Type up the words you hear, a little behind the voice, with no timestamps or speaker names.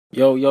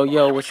Yo, yo,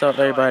 yo, what's up,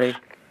 everybody?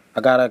 I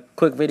got a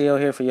quick video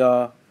here for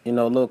y'all. You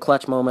know, a little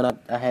clutch moment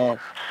I had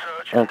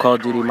on Call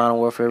of Duty Modern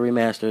Warfare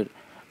Remastered.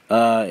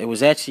 It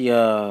was actually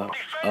a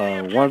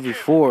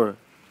 1v4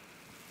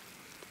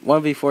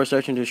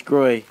 search and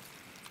destroy,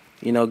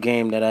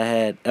 game that I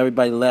had.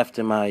 Everybody left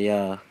in my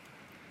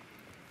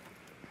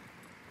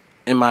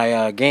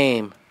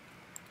game.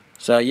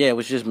 So yeah, it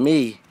was just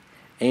me.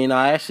 And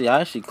I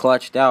actually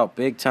clutched out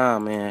big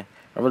time, man.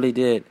 I really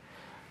did.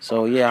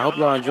 So yeah, I hope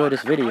y'all enjoy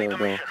this video,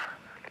 though.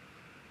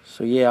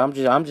 So yeah, I'm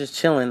just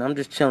chilling. I'm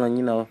just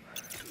chilling,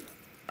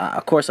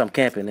 of course I'm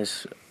camping.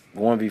 It's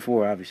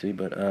 1v4 obviously,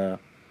 but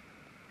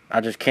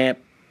I just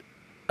camped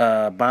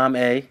bomb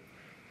A.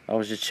 I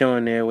was just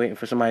chilling there waiting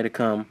for somebody to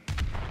come.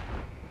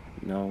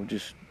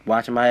 Just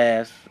watching my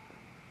ass.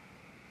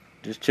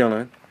 Just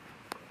chilling.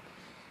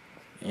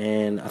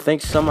 And I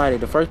think somebody,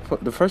 the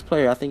first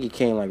player, I think he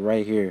came like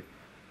right here.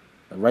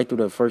 Right through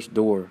the first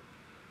door.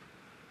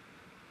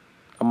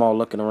 I'm all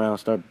looking around,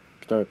 start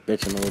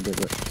bitching a little bit,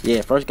 but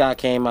yeah, first guy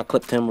came, I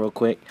clipped him real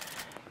quick,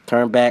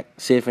 turned back,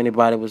 see if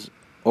anybody was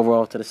over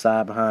off to the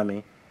side behind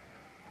me.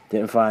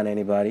 Didn't find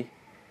anybody.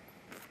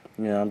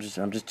 I'm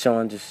just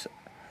chilling, just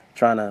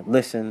trying to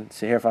listen,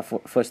 to hear if I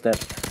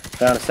footsteps.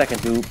 Found a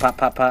second dude, pop,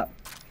 pop, pop,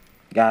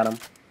 got him.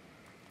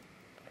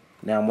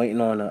 Now I'm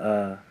waiting on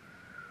the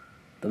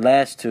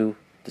last two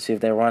to see if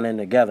they run in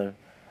together.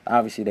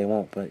 Obviously they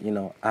won't, but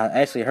I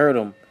actually heard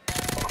them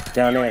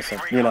down there, so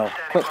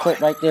quick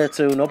clip right there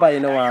too. Nobody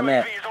know where I'm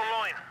at.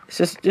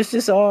 It's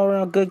just all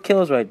around good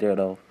kills right there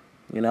though.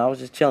 I was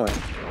just chilling.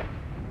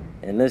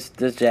 And this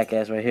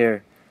jackass right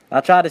here, I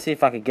tried to see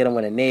if I could get him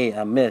with a nade.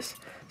 I missed.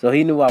 So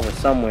he knew I was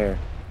somewhere.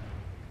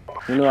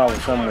 Tried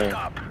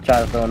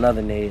to throw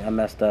another nade. I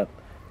messed up.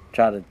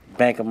 Tried to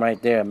bank him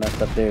right there. I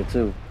messed up there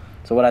too.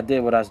 So what I did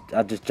was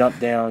I just jumped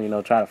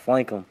down, try to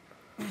flank him.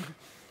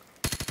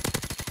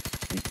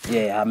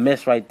 Yeah, I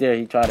missed right there.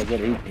 He tried to get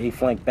it. He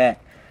flanked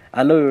back.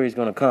 I knew he was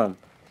gonna come.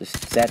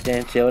 Just sat there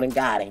and chilled and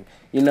got him.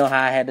 You know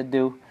how I had to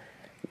do.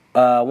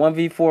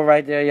 1v4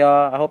 right there,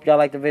 y'all. I hope y'all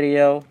like the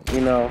video.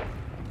 Throw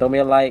me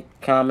a like,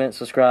 comment,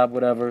 subscribe,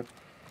 whatever.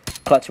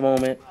 Clutch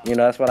moment.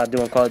 That's what I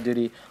do in Call of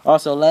Duty.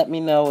 Also, let me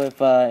know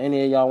if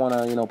any of y'all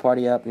wanna,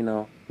 party up.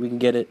 We can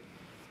get it.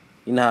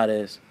 You know how it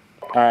is.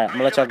 All right, I'm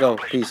gonna let y'all go.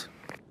 Peace.